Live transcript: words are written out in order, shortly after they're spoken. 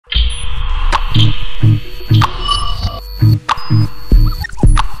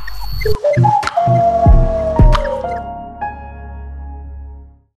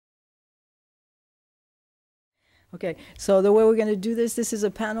Okay, so the way we're going to do this is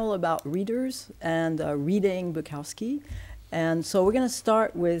a panel about readers and reading Bukowski. And so we're going to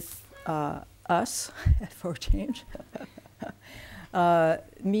start with us, for a change,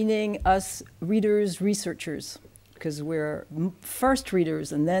 meaning us readers, researchers, because we're first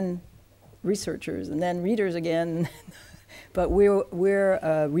readers and then researchers and then readers again. But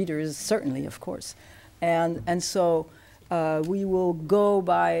we're readers, certainly, of course. And so we will go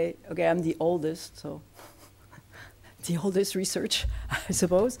by, okay, I'm the oldest, so the oldest research, I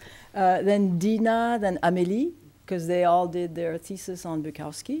suppose. Then Dina, then Amélie, because they all did their thesis on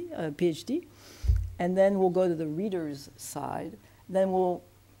Bukowski, PhD. And then we'll go to the readers' side. Then we'll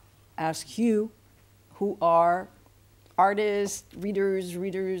ask you, who are artists, readers,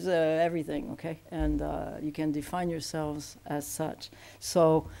 everything, okay? And you can define yourselves as such.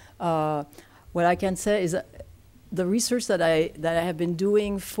 So what I can say is that the research that I have been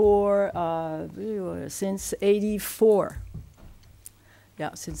doing for since '84,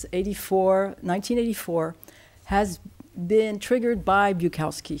 since 1984, has been triggered by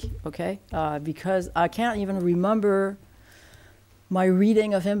Bukowski, okay? Because I can't even remember my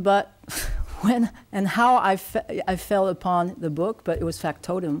reading of him, but when and how I fell upon the book, but it was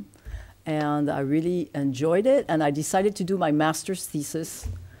factotum, and I really enjoyed it, and I decided to do my master's thesis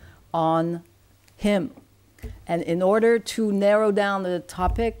on him. And in order to narrow down the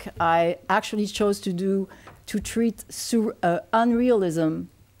topic, I actually chose to treat unrealism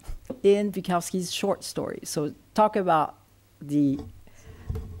in Bukowski's short stories. So talk about the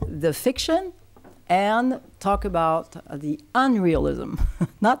fiction and talk about the unrealism,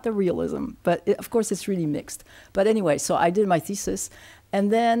 not the realism, but of course it's really mixed. But anyway, so I did my thesis,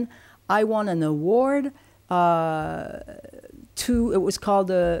 and then I won an award. It was called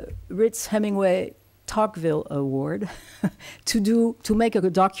the Ritz Hemingway Tocqueville Award to make a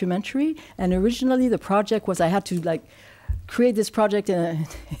documentary. And originally the project was I had to like create this project in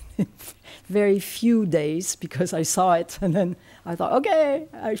very few days because I saw it, and then I thought, okay,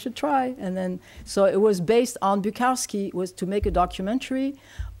 I should try. And then so it was based on Bukowski, was to make a documentary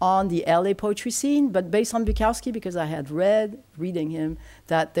on the LA poetry scene, but based on Bukowski because I had reading him,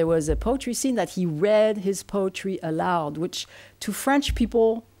 that there was a poetry scene that he read his poetry aloud, which to French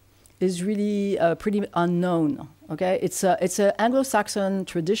people is really pretty unknown, okay? It's an Anglo-Saxon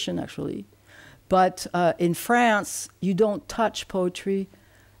tradition, actually. But in France, you don't touch poetry,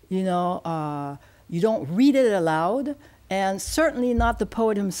 you know, you don't read it aloud, and certainly not the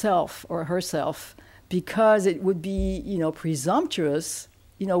poet himself or herself, because it would be, you know, presumptuous.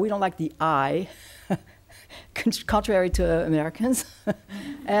 You know, we don't like the I, contrary to Americans.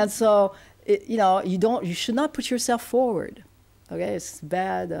 And so, you know, you should not put yourself forward. Okay, it's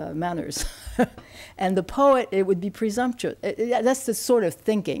bad manners. And the poet, it would be presumptuous. That's the sort of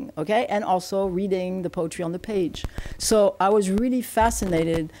thinking, okay? And also reading the poetry on the page. So I was really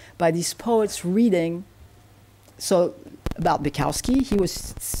fascinated by these poets reading. So about Bukowski, he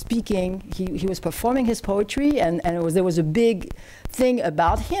was speaking, he was performing his poetry, and there was a big thing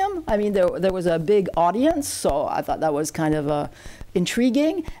about him. I mean, there was a big audience, so I thought that was kind of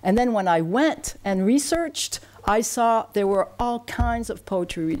intriguing. And then when I went and researched, I saw there were all kinds of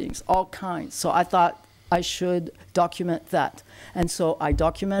poetry readings, all kinds. So I thought I should document that. And so I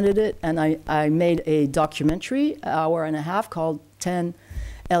documented it, and I made a documentary, an hour and a half, called 10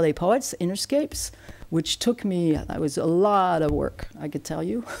 LA Poets, Interscapes, which took me, it was a lot of work, I could tell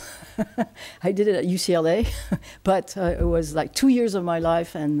you. I did it at UCLA, but it was like 2 years of my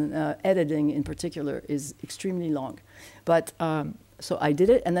life, and editing in particular is extremely long. But so I did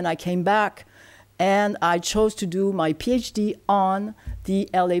it, and then I came back, and I chose to do my PhD on the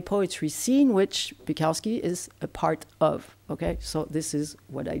LA poetry scene, which Bukowski is a part of, okay? So this is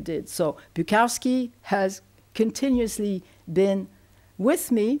what I did. So Bukowski has continuously been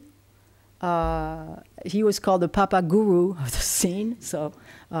with me. He was called the Papa Guru of the scene, so,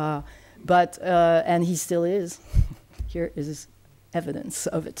 and he still is. Here is evidence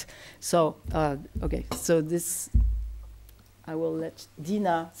of it. So, okay, so this, I will let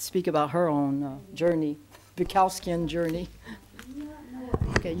Dina speak about her own journey, Bukowskian journey.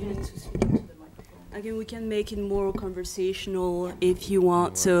 Okay, you need to speak to the microphone. Again, we can make it more conversational if you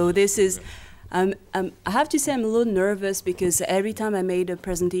want. So this is, I have to say I'm a little nervous because every time I made a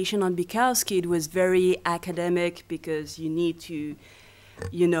presentation on Bukowski, it was very academic because you need to,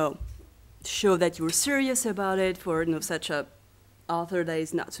 you know, show that you're serious about it for, you know, such a author that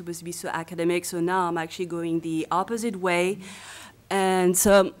is not supposed to be so academic. So now I'm actually going the opposite way. And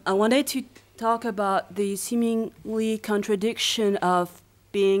so I wanted to talk about the seemingly contradiction of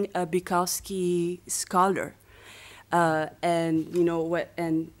being a Bukowski scholar. And, you know,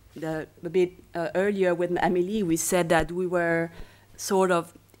 a bit earlier with Amélie, we said that we were sort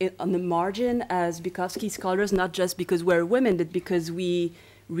of on the margin as Bukowski scholars, not just because we're women, but because we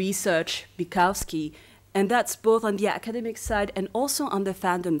research Bukowski. And that's both on the academic side and also on the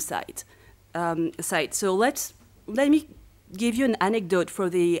fandom side. So let me give you an anecdote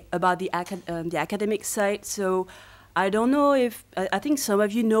about the academic side. So I don't know if, I think some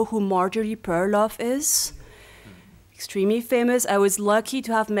of you know who Marjorie Perloff is. Extremely famous. I was lucky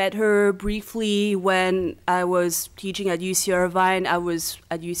to have met her briefly when I was teaching at UC Irvine. I was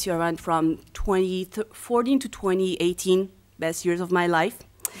at UC Irvine from 2014 to 2018, best years of my life.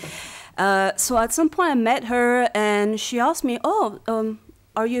 So at some point I met her and she asked me,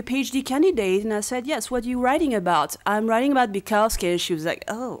 are you a PhD candidate? And I said, yes, what are you writing about? I'm writing about Bukowski. And she was like,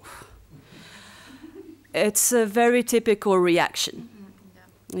 oh. It's a very typical reaction.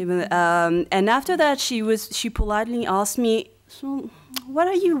 And after that, she politely asked me, so what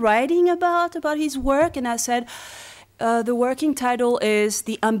are you writing about his work? And I said, the working title is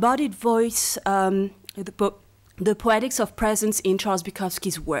The Embodied Voice, the Poetics of Presence in Charles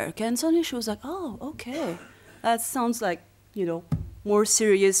Bukowski's Work. And suddenly she was like, oh, okay. That sounds like, more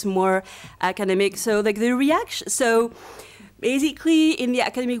serious, more academic. So like the reaction, so basically in the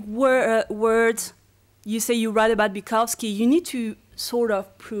academic words, you say you write about Bukowski, you need to sort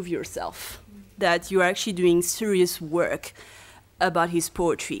of prove yourself that you're actually doing serious work about his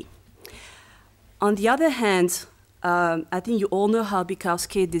poetry. On the other hand, I think you all know how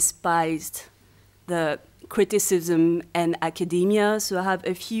Bukowski despised the criticism and academia. So I have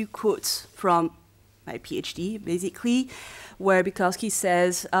a few quotes from my PhD, basically, where Bukowski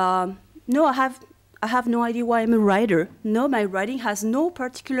says, no, I have no idea why I'm a writer. No, my writing has no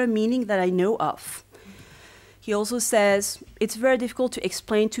particular meaning that I know of. He also says, it's very difficult to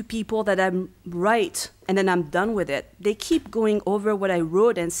explain to people that I'm right and then I'm done with it. They keep going over what I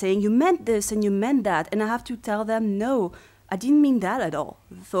wrote and saying, you meant this and you meant that. And I have to tell them, no, I didn't mean that at all.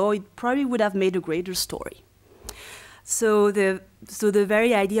 Though it probably would have made a greater story. So the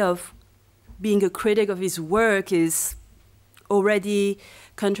very idea of being a critic of his work is already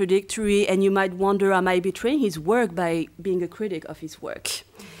contradictory, and you might wonder, am I betraying his work by being a critic of his work?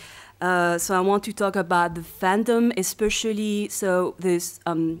 So I want to talk about the fandom, especially, so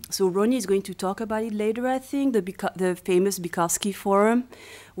Ronnie is going to talk about it later, I think, the famous Bukowski forum,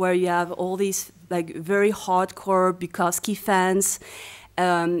 where you have all these like very hardcore Bukowski fans.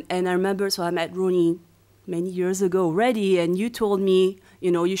 And I remember, so I met Ronnie many years ago already, and you told me,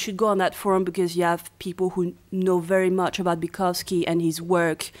 you should go on that forum because you have people who know very much about Bukowski and his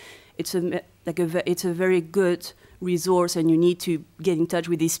work. It's a very good resource, and you need to get in touch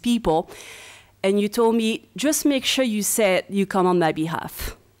with these people. And you told me, just make sure you come on my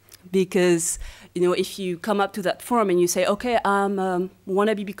behalf. Because, if you come up to that forum and you say, okay, I'm a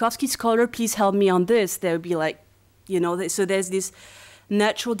wannabe Bukowski scholar, please help me on this, they'll be like, so there's this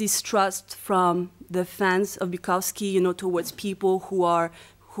natural distrust from the fans of Bukowski, towards people who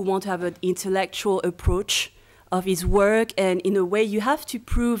want to have an intellectual approach of his work. And in a way, you have to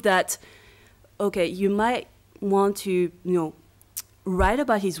prove that, okay, you might want to, write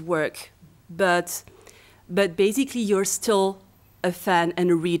about his work, but basically you're still a fan and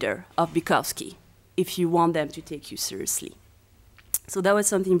a reader of Bukowski if you want them to take you seriously. So that was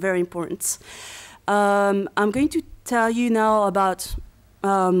something very important. I'm going to tell you now about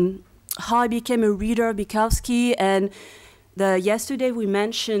how I became a reader of Bukowski, and yesterday we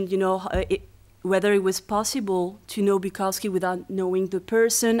mentioned, whether it was possible to know Bukowski without knowing the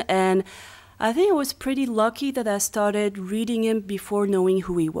person, and I think I was pretty lucky that I started reading him before knowing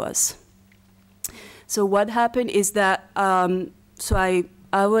who he was. So what happened is that, I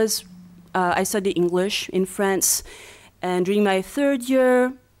studied English in France, and during my third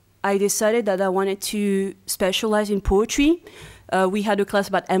year, I decided that I wanted to specialize in poetry. We had a class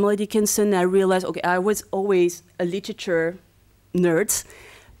about Emily Dickinson, and I realized, okay, I was always a literature nerd,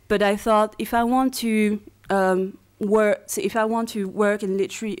 but I thought if I want to work in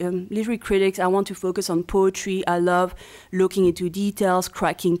literary critics, I want to focus on poetry. I love looking into details,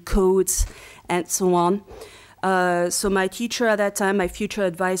 cracking codes, and so on. So my teacher at that time, my future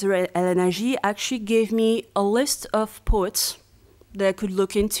advisor at LNIG, actually gave me a list of poets that I could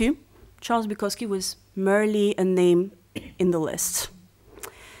look into. Charles Bukowski was merely a name in the list.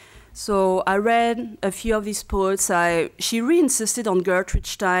 So I read a few of these poets. She really insisted on Gertrude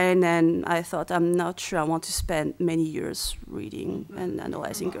Stein, and I thought, I'm not sure I want to spend many years reading and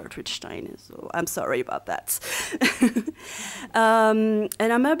analyzing Gertrude Stein, so I'm sorry about that. And I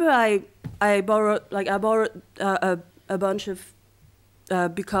remember I borrowed a bunch of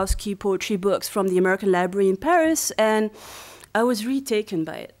Bukowski poetry books from the American Library in Paris, and I was really taken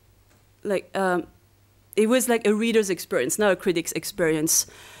by it. it was like a reader's experience, not a critic's experience.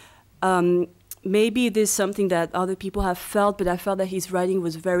 Maybe it is something that other people have felt, but I felt that his writing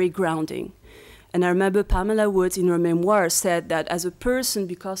was very grounding. And I remember Pamela Woods in her memoir said that as a person,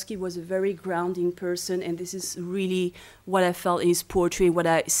 Bukowski was a very grounding person, and this is really what I felt in his poetry, what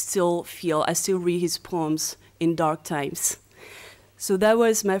I still feel. I still read his poems in dark times. So that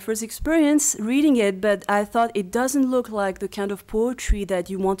was my first experience reading it, but I thought it doesn't look like the kind of poetry that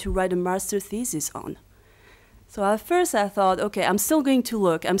you want to write a master thesis on. So at first I thought, okay, I'm still going to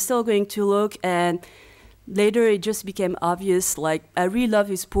look, and later it just became obvious, like, I really love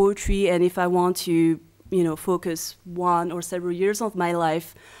his poetry, and if I want to, focus 1 or several years of my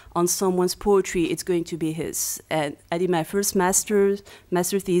life on someone's poetry, it's going to be his. And I did my first master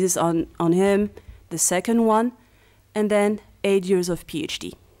thesis on him, the second one, and then 8 years of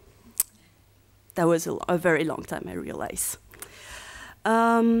PhD. That was a very long time, I realize.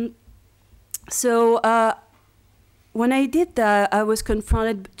 When I did that, I was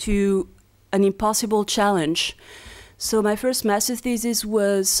confronted to an impossible challenge. So my first master's thesis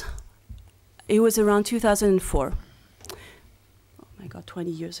was around 2004. Oh my God,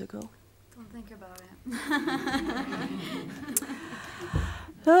 20 years ago. Don't think about it.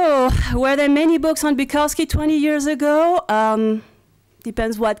 Oh, were there many books on Bukowski 20 years ago?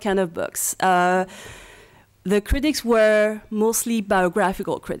 Depends what kind of books. The critics were mostly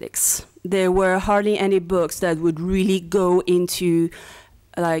biographical critics. There were hardly any books that would really go into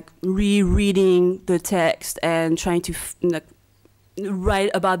rereading the text and trying to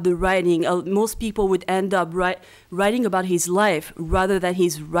write about the writing. Most people would end up writing about his life rather than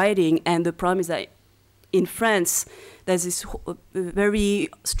his writing. And the problem is that in France, there's this very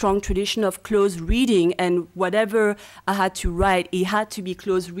strong tradition of close reading, and whatever I had to write, it had to be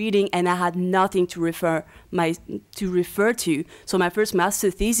close reading, and I had nothing to refer to. So my first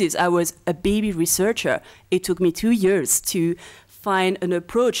master thesis, I was a baby researcher. It took me 2 years to find an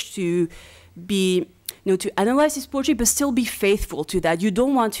approach to be, to analyze his poetry, but still be faithful to that. You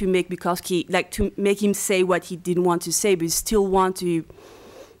don't want to make Bukowski, to make him say what he didn't want to say, but you still want to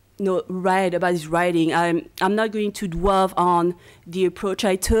write about his writing. I'm not going to dwell on the approach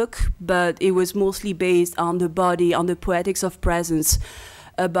I took, but it was mostly based on the body, on the poetics of presence,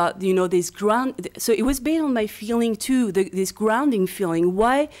 about, this ground. So it was based on my feeling too, this grounding feeling.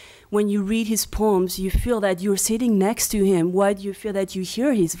 Why, when you read his poems, you feel that you're sitting next to him? Why do you feel that you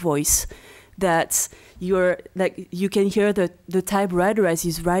hear his voice? That you can hear the typewriter as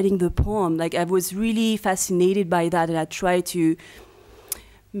he's writing the poem. I was really fascinated by that, and I tried to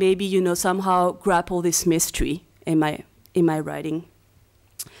maybe, somehow grapple this mystery in my writing.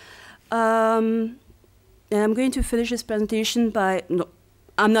 And I'm going to finish this presentation by, no,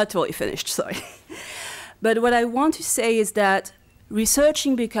 I'm not totally finished, sorry. But what I want to say is that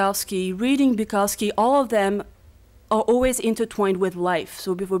researching Bukowski, reading Bukowski, all of them are always intertwined with life.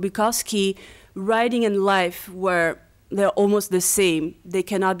 So before Bukowski, writing and life they're almost the same. They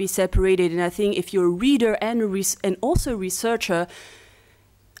cannot be separated. And I think if you're a reader and also a researcher,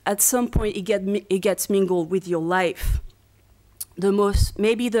 at some point it gets mingled with your life. So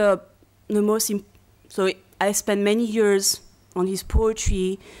I spent many years on his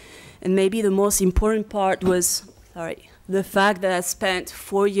poetry, and maybe the most important part was, the fact that I spent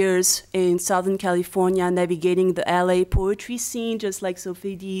 4 years in Southern California navigating the LA poetry scene, just like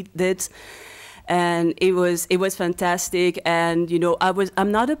Sophie did. And it was fantastic. And,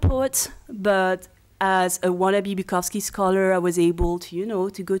 I'm not a poet, but as a wannabe Bukowski scholar, I was able to,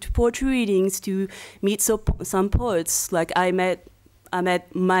 to go to poetry readings, to meet some poets. I met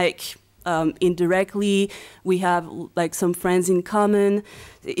Mike indirectly. We have some friends in common.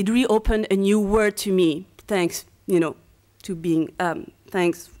 It really opened a new world to me. Thanks, to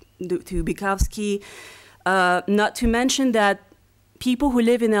Bukowski. Not to mention that people who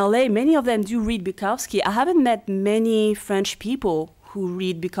live in LA, many of them do read Bukowski. I haven't met many French people who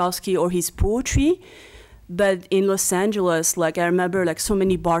read Bukowski or his poetry, but in Los Angeles, I remember so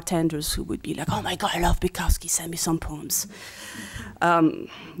many bartenders who would be like, "Oh my God, I love Bukowski, send me some poems."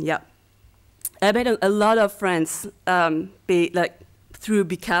 Yeah, I met a lot of friends through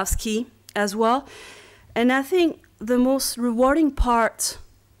Bukowski as well, and I think the most rewarding part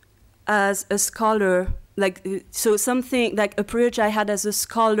as a scholar, something like a privilege I had as a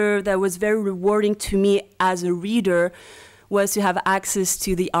scholar that was very rewarding to me as a reader, was to have access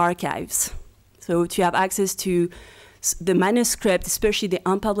to the archives. So to have access to the manuscript, especially the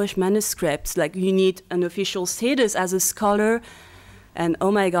unpublished manuscripts, you need an official status as a scholar. And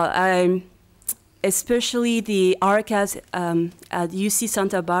oh my God, especially the archives at UC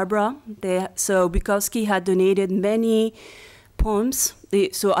Santa Barbara. So Bukowski had donated many poems.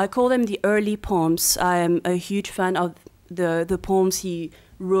 So I call them the early poems. I am a huge fan of the poems he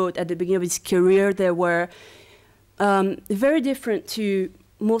wrote at the beginning of his career. They were very different to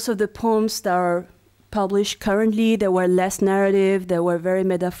most of the poems that are published currently. They were less narrative, they were very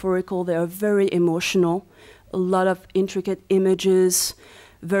metaphorical, they are very emotional, a lot of intricate images,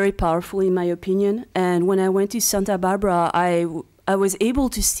 very powerful in my opinion. And when I went to Santa Barbara, I was able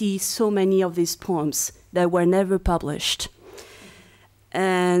to see so many of these poems that were never published.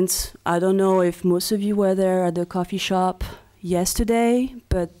 And I don't know if most of you were there at the coffee shop yesterday,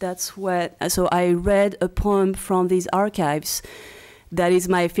 but that's what, so I read a poem from these archives that is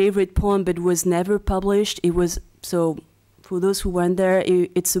my favorite poem, but was never published. It was, so for those who weren't there,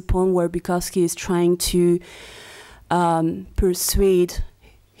 it's a poem where Bukowski is trying to persuade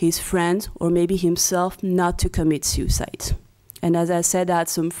his friend, or maybe himself, not to commit suicide. And as I said, I had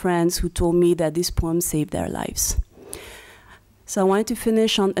some friends who told me that this poem saved their lives. So I wanted to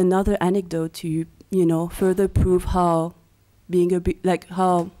finish on another anecdote to, you know, further prove how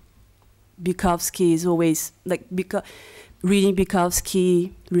how Bukowski is always, like, reading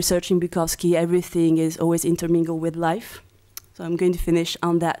Bukowski, researching Bukowski, everything is always intermingled with life. So I'm going to finish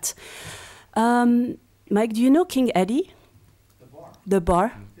on that. Mike, do you know King Eddie? The bar. The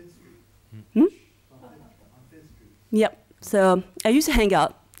bar? Hmm? Yep. So I used to hang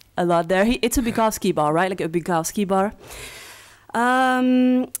out a lot there. It's a Bukowski bar, right? Like a Bukowski bar.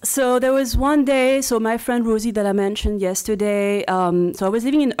 So there was one day, so my friend Rosie that I mentioned yesterday, so I was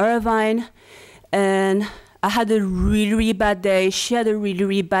living in Irvine, and I had a really, really bad day. She had a really,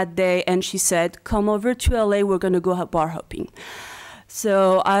 really bad day, and she said, come over to LA, we're gonna go bar hopping.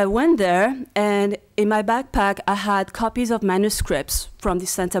 So I went there, and in my backpack, I had copies of manuscripts from the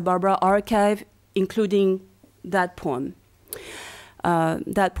Santa Barbara archive, including that poem.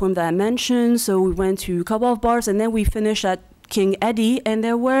 That poem that I mentioned. So we went to a couple of bars, and then we finished at King Eddie, and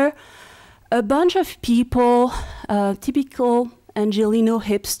there were a bunch of people, typical Angelino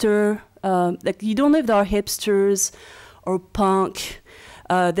hipster, like you don't know if they are hipsters or punk.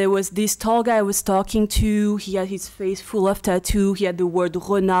 There was this tall guy I was talking to. He had his face full of tattoo. He had the word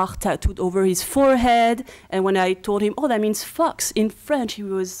renard tattooed over his forehead. And when I told him, oh, that means fox in French,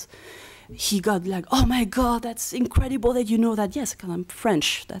 he got like, oh my God, that's incredible that you know that. Yes, because I'm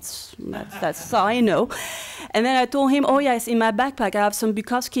French. That's how I know. And then I told him, oh yes, in my backpack I have some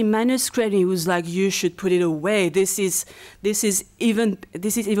Bukowski manuscript. And he was like, you should put it away. This is even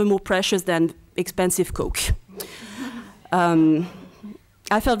more precious than expensive Coke.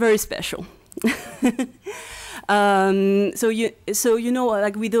 I felt very special. So you know,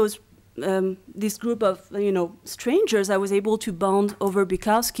 like with those. This group of strangers, I was able to bond over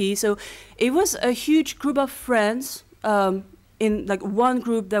Bukowski. So it was a huge group of friends. In like one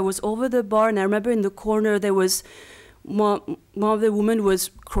group that was over the bar, and I remember in the corner there was one of the women was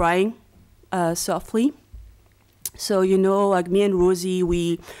crying softly. So like me and Rosie,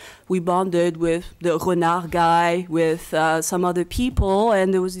 we bonded with the renard guy, with some other people,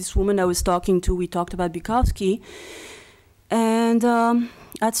 and there was this woman I was talking to. We talked about Bukowski, and.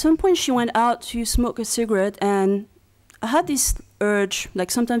 At some point, she went out to smoke a cigarette, and I had this urge, like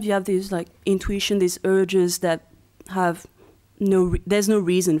sometimes you have these like intuition, these urges that have there's no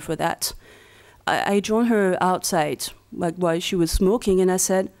reason for that. I joined her outside, like while she was smoking, and I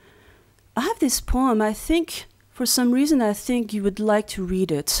said, I have this poem, I think, for some reason, I think you would like to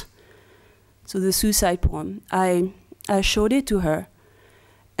read it. So the suicide poem. I showed it to her,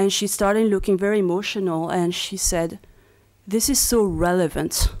 and she started looking very emotional, and she said, this is so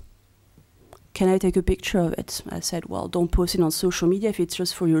relevant. Can I take a picture of it? I said, well, don't post it on social media if it's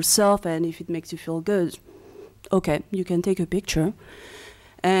just for yourself and if it makes you feel good. Okay, you can take a picture.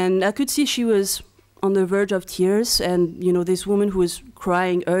 And I could see she was on the verge of tears, and this woman who was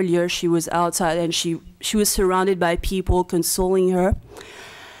crying earlier, she was outside and she was surrounded by people consoling her.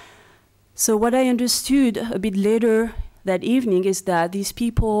 So what I understood a bit later that evening is that these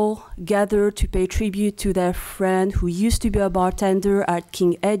people gathered to pay tribute to their friend who used to be a bartender at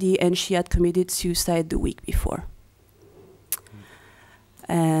King Eddie, and she had committed suicide the week before.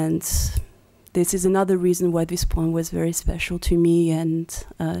 And this is another reason why this poem was very special to me. And,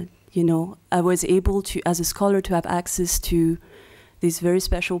 I was able to, as a scholar, to have access to this very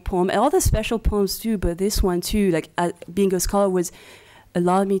special poem. And all the special poems too, but this one too, like being a scholar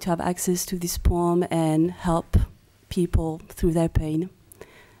allowed me to have access to this poem and help people through their pain,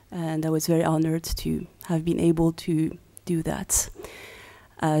 and I was very honored to have been able to do that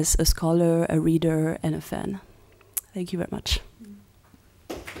as a scholar, a reader, and a fan. Thank you very much.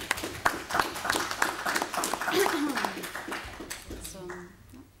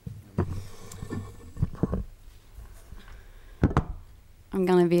 I'm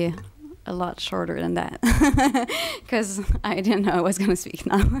gonna be a lot shorter than that because I didn't know I was gonna speak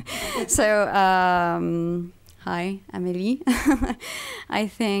now. So hi, Amélie. I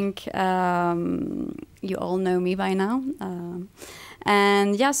think you all know me by now.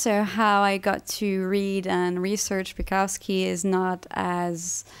 And yeah, so how I got to read and research Bukowski is not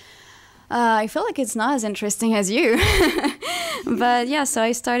as I feel like it's not as interesting as you. But yeah, so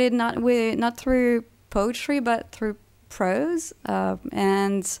I started not through poetry, but through prose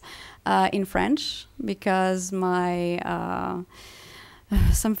and in French, because my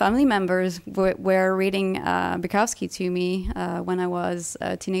some family members were reading Bukowski to me when I was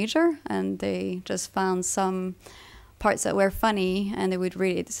a teenager, and they just found some parts that were funny, and they would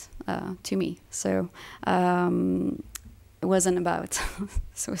read it to me. So it wasn't about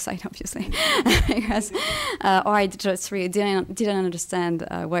suicide, obviously, because, or I just really didn't understand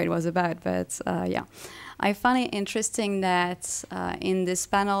what it was about. But yeah, I find it interesting that in this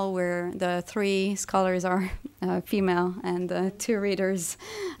panel where the 3 scholars are female and the 2 readers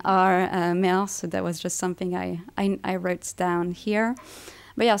are male, so that was just something I wrote down here.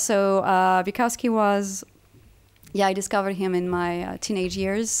 But yeah, so Bukowski was, yeah, I discovered him in my teenage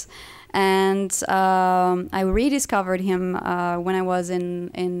years. And I rediscovered him when I was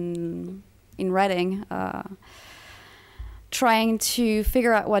in Reading, trying to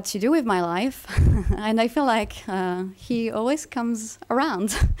figure out what to do with my life. And I feel like he always comes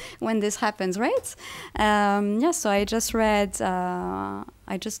around when this happens, right? Yeah, so I just read,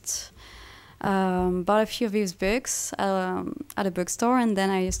 I just bought a few of his books at a bookstore, and then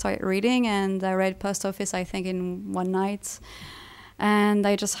I started reading, and I read Post Office, I think, in one night. And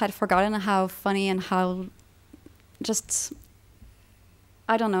I just had forgotten how funny and how just,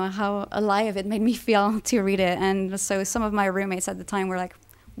 I don't know, how alive it made me feel to read it. And so some of my roommates at the time were like,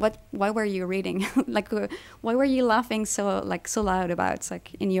 why were you reading? Like, why were you laughing so loud about,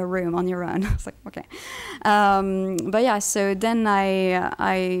 like, in your room on your own? I was like, okay. But yeah, so then I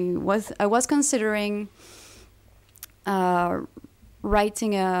was considering doing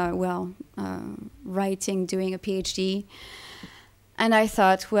a PhD. And I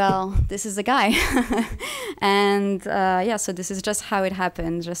thought, well, this is the guy. And yeah, so this is just how it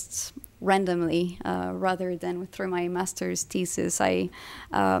happened, just randomly, rather than through my master's thesis. And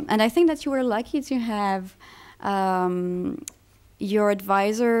I think that you were lucky to have your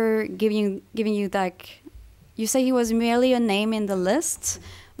advisor giving you, like, you say he was merely a name in the list,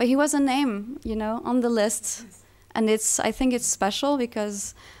 but he was a name, you know, on the list. And I think it's special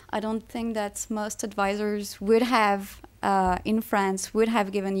because I don't think that most advisors would have, in France, would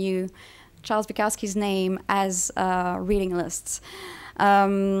have given you Charles Bukowski's name as reading lists.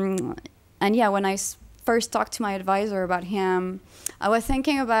 And yeah, when I first talked to my advisor about him, I was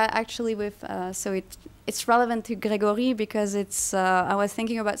thinking about actually with, so it's relevant to Grégory because I was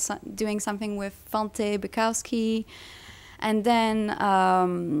thinking about doing something with Fante, Bukowski, and then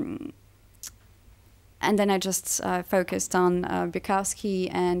I just focused on Bukowski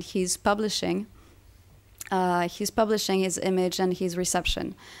and his publishing. His image and his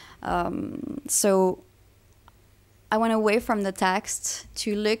reception. So I went away from the text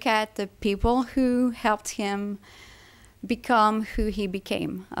to look at the people who helped him become who he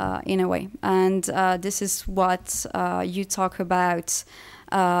became, in a way. And this is what you talk about,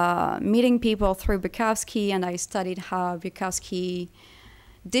 meeting people through Bukowski, and I studied how Bukowski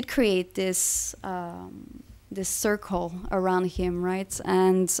did create this circle around him, right?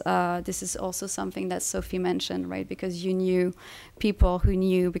 And this is also something that Sophie mentioned, right? Because you knew people who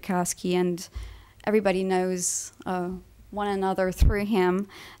knew Bukowski, and everybody knows one another through him.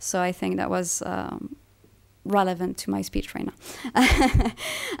 So I think that was relevant to my speech right now.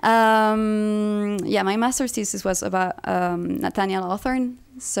 Yeah, my master's thesis was about Nathaniel Hawthorne,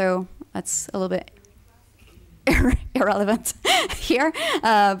 so that's a little bit irrelevant here,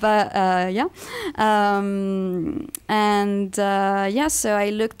 but yeah. Yeah, so I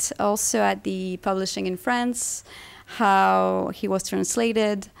looked also at the publishing in France, how he was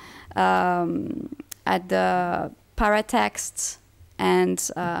translated, at the paratext and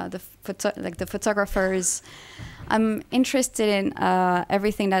the photographers. I'm interested in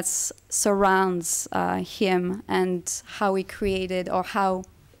everything that surrounds him and how he created, or how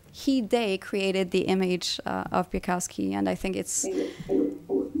they created the image of Bukowski, and I think it's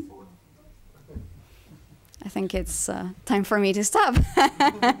time for me to stop.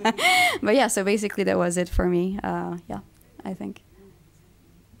 But yeah, so basically that was it for me. Yeah, I think.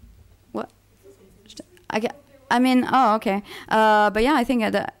 What? I mean, oh, okay. But yeah, I think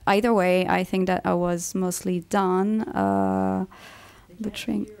that either way, I think that I was mostly done. The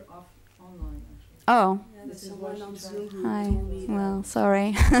train. Oh. Hi. Well,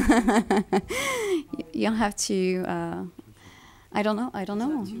 sorry. You'll have to. I don't know.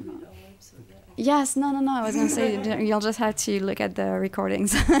 Yes. No. I was going to say you'll just have to look at the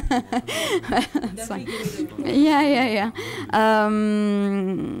recordings. That's fine. Yeah.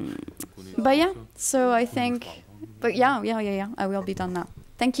 But yeah. So I think. But yeah. I will be done now.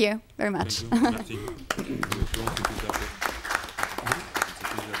 Thank you very much.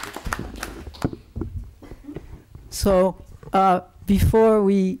 So before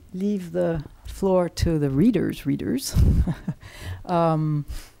we leave the floor to the readers,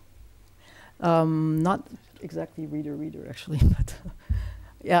 not exactly reader actually, but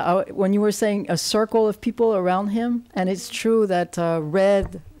yeah, when you were saying a circle of people around him, and it's true that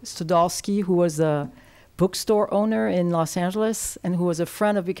Red Studolsky, who was a bookstore owner in Los Angeles and who was a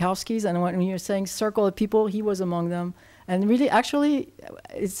friend of Bukowski's, and when you're saying circle of people, he was among them. And really, actually,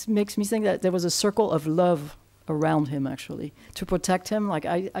 it makes me think that there was a circle of love around him, actually, to protect him. Like,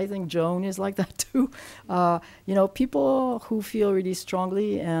 I think Joan is like that, too. People who feel really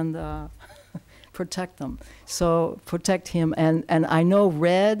strongly and protect them. So protect him. And I know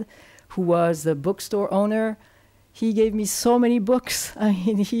Red, who was the bookstore owner, he gave me so many books. I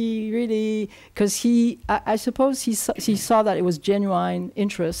mean, he really, because I suppose he saw that it was genuine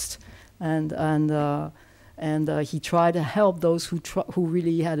interest, and he tried to help those who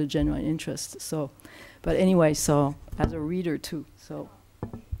really had a genuine interest. So, but anyway, so as a reader too. So,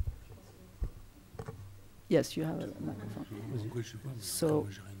 yes, you have a microphone. So.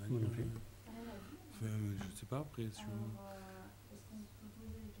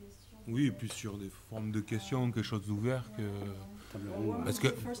 Oui, et puis sur des formes de questions, quelque chose d'ouvert que. Parce que.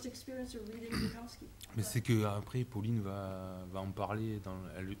 Mais c'est que après Pauline va en parler dans.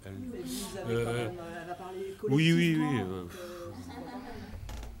 Elle va parler collectivement. Oui.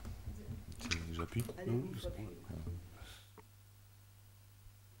 J'appuie.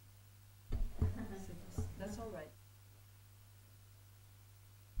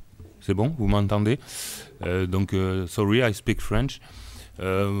 C'est bon, vous m'entendez? Donc, sorry, I speak French.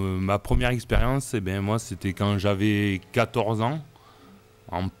 Ma première expérience, moi, c'était quand j'avais 14 ans,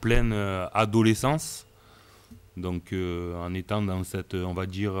 en pleine adolescence. Donc, en étant dans cette, on va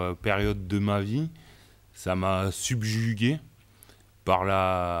dire, période de ma vie, ça m'a subjugué par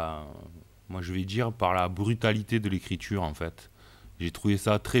moi je vais dire, par la brutalité de l'écriture, en fait. J'ai trouvé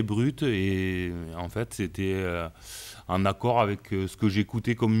ça très brut et, en fait, c'était en accord avec ce que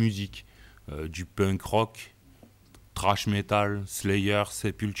j'écoutais comme musique. Du punk rock, thrash metal, Slayer,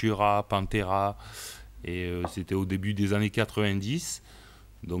 Sepultura, Pantera, et c'était au début des années 90.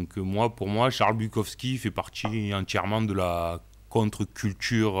 Donc pour moi, Charles Bukowski fait partie entièrement de la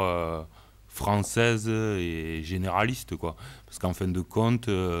contre-culture française et généraliste, quoi. Parce qu'en fin de compte,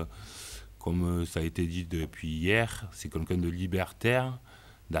 comme ça a été dit depuis hier, c'est quelqu'un de libertaire,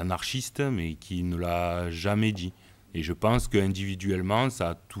 d'anarchiste, mais qui ne l'a jamais dit. Et je pense qu'individuellement, ça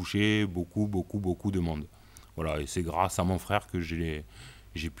a touché beaucoup de monde. Voilà, et c'est grâce à mon frère que j'ai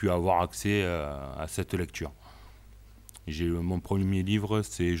pu avoir accès à cette lecture. Mon premier livre,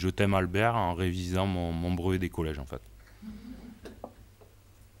 c'est « Je t'aime Albert » en révisant mon brevet des collèges, en fait.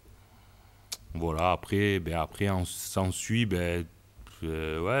 Voilà, après on s'ensuit,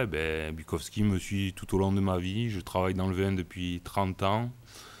 Bukowski me suit tout au long de ma vie. Je travaille dans le vin depuis 30 ans.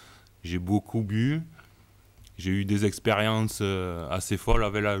 J'ai beaucoup bu. J'ai eu des expériences assez folles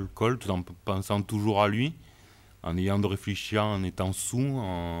avec l'alcool, tout en pensant toujours à lui, en ayant de réfléchir, en étant sous,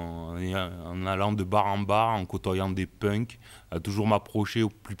 en allant de bar en bar, en côtoyant des punks, à toujours m'approcher au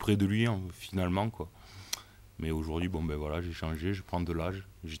plus près de lui, finalement, quoi. Mais aujourd'hui, voilà, j'ai changé, je prends de l'âge,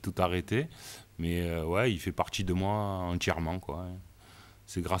 j'ai tout arrêté, mais il fait partie de moi entièrement, quoi.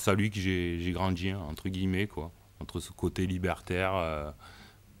 C'est grâce à lui que j'ai grandi, entre guillemets, quoi, entre ce côté libertaire,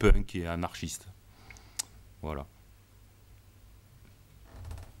 punk et anarchiste. Voilà.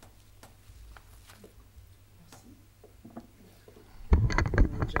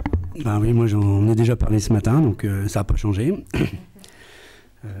 Oui, moi j'en ai déjà parlé ce matin, donc ça n'a pas changé.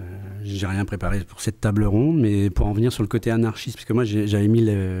 J'ai rien préparé pour cette table ronde, mais pour en venir sur le côté anarchiste, puisque moi j'avais mis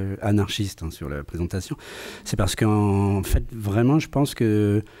anarchiste sur la présentation, c'est parce qu'en fait, vraiment, je pense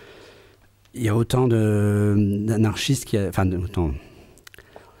qu'il y a autant d'anarchistes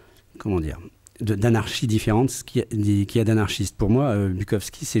d'anarchies différentes qu'il y a d'anarchistes. Pour moi,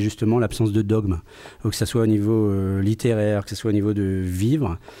 Bukowski, c'est justement l'absence de dogme. Que ce soit au niveau littéraire, que ce soit au niveau de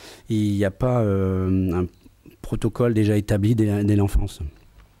vivre, il n'y a pas un protocole déjà établi dès l'enfance.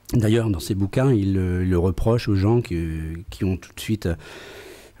 D'ailleurs, dans ses bouquins, il le reproche aux gens qui ont tout de suite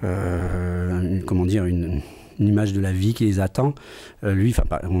comment dire, une image de la vie qui les attend. Lui,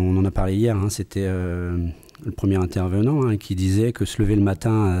 on en a parlé hier, hein, c'était le premier intervenant qui disait que se lever le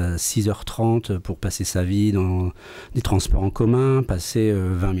matin à 6h30 pour passer sa vie dans des transports en commun, passer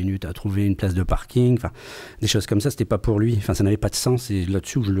 20 minutes à trouver une place de parking, des choses comme ça, c'était pas pour lui. Ça n'avait pas de sens, et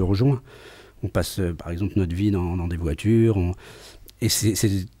là-dessus où je le rejoins. On passe par exemple notre vie dans des voitures, et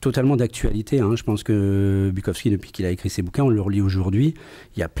c'est totalement d'actualité. Hein. Je pense que Bukowski, depuis qu'il a écrit ses bouquins, on le relit aujourd'hui.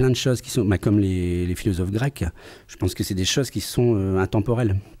 Il y a plein de choses qui sont, comme les philosophes grecs, je pense que c'est des choses qui sont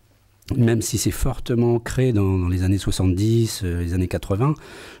intemporelles. Même si c'est fortement créé dans les années 70, les années 80,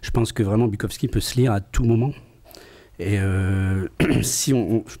 je pense que vraiment Bukowski peut se lire à tout moment. Et je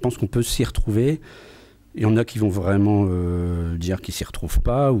pense qu'on peut s'y retrouver. Il y en a qui vont vraiment dire qu'ils s'y retrouvent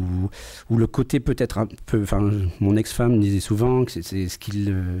pas, ou le côté peut-être un peu... Mon ex-femme disait souvent que c'est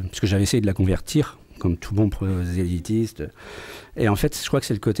parce que j'avais essayé de la convertir, comme tout bon prosélytiste. Et en fait, je crois que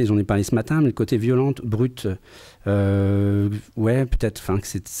c'est le côté, j'en ai parlé ce matin, mais le côté violent, brut. Ouais, peut-être que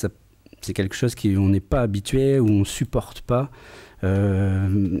c'est quelque chose qu'on n'est pas habitué, ou on supporte pas.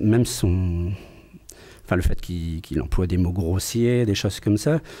 Même le fait qu'il emploie des mots grossiers, des choses comme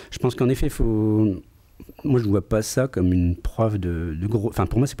ça. Je pense qu'en effet, moi, je ne vois pas ça comme une preuve de gros...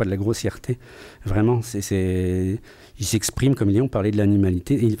 pour moi, ce n'est pas de la grossièreté. Vraiment, il s'exprime comme il est. On parlait de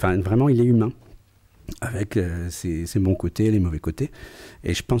l'animalité. Vraiment, il est humain, avec ses bons côtés, les mauvais côtés.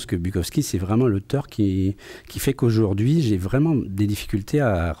 Et je pense que Bukowski, c'est vraiment l'auteur qui fait qu'aujourd'hui, j'ai vraiment des difficultés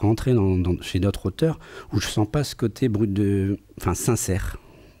à rentrer chez d'autres auteurs où je ne sens pas ce côté brut sincère.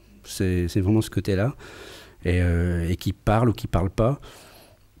 C'est vraiment ce côté-là. Et qui parle ou qui ne parle pas.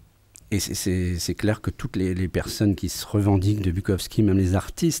 Et c'est clair que toutes les personnes qui se revendiquent de Bukowski, même les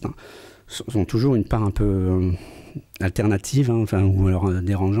artistes, ont toujours une part un peu alternative, ou alors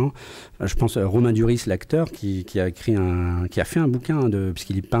dérangeant. Je pense à Romain Duris, l'acteur, qui a fait un bouquin,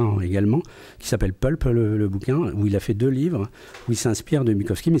 puisqu'il est peint également, qui s'appelle Pulp, le bouquin, où il a fait 2 livres, où il s'inspire de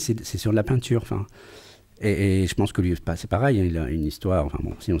Bukowski, mais c'est sur de la peinture. Et je pense que lui, c'est pareil, il a une histoire,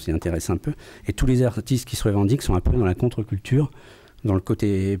 si on s'y intéresse un peu. Et tous les artistes qui se revendiquent sont un peu dans la contre-culture, dans le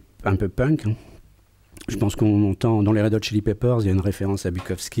côté un peu punk. Je pense qu'on entend dans les Red Hot Chili Peppers, il y a une référence à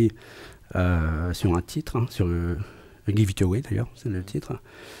Bukowski sur un titre, sur Give It Away d'ailleurs, c'est le titre.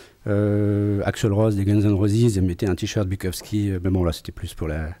 Axl Rose des Guns N' Roses mettait un t-shirt Bukowski, mais bon là c'était plus pour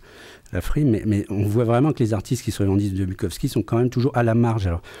la frime, mais on voit vraiment que les artistes qui se revendiquent de Bukowski sont quand même toujours à la marge.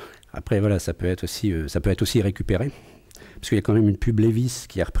 Alors, après voilà, ça peut être aussi récupéré. Parce qu'il y a quand même une pub Lévis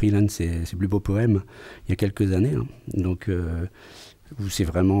qui a repris l'un de ses plus beaux poèmes il y a quelques années. Donc, où c'est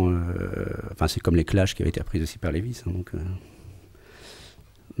vraiment... c'est comme les Clash qui avaient été repris aussi par Lévis. Donc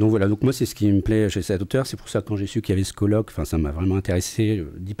voilà, donc moi c'est ce qui me plaît chez cet auteur. C'est pour ça que quand j'ai su qu'il y avait ce colloque, ça m'a vraiment intéressé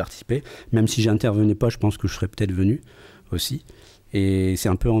d'y participer. Même si j'intervenais pas, je pense que je serais peut-être venu aussi. Et c'est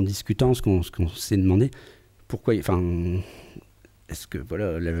un peu en discutant ce qu'on s'est demandé. Pourquoi... est-ce que...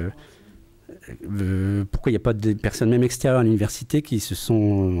 Voilà... pourquoi il n'y a pas de personnes même extérieures à l'université qui se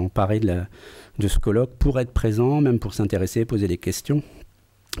sont emparées de ce colloque pour être présents, même pour s'intéresser, poser des questions.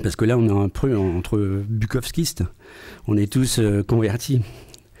 Parce que là, on est un peu entre bukowskistes. On est tous convertis.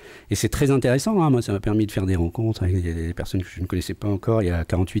 Et c'est très intéressant. Moi, ça m'a permis de faire des rencontres avec des personnes que je ne connaissais pas encore il y a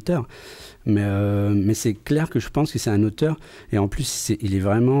 48 heures. Mais c'est clair que je pense que c'est un auteur. Et en plus, il est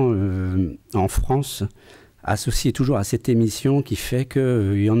vraiment en France... associé toujours à cette émission qui fait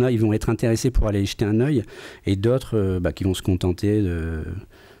qu'il y en a, ils vont être intéressés pour aller y jeter un œil, et d'autres qui vont se contenter de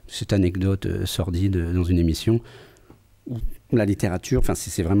cette anecdote sordide dans une émission. La littérature,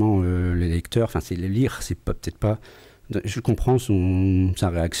 c'est vraiment les lecteurs, c'est les lire, c'est peut-être pas... Je comprends sa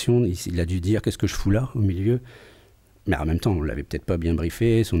réaction, il a dû dire « qu'est-ce que je fous là, au milieu ?» Mais en même temps, on l'avait peut-être pas bien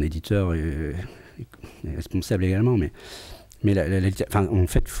briefé, son éditeur est responsable également, mais en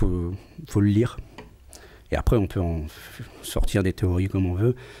fait, faut le lire. Et après, on peut en sortir des théories comme on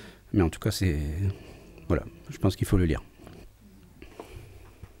veut. Mais en tout cas, voilà, je pense qu'il faut le lire.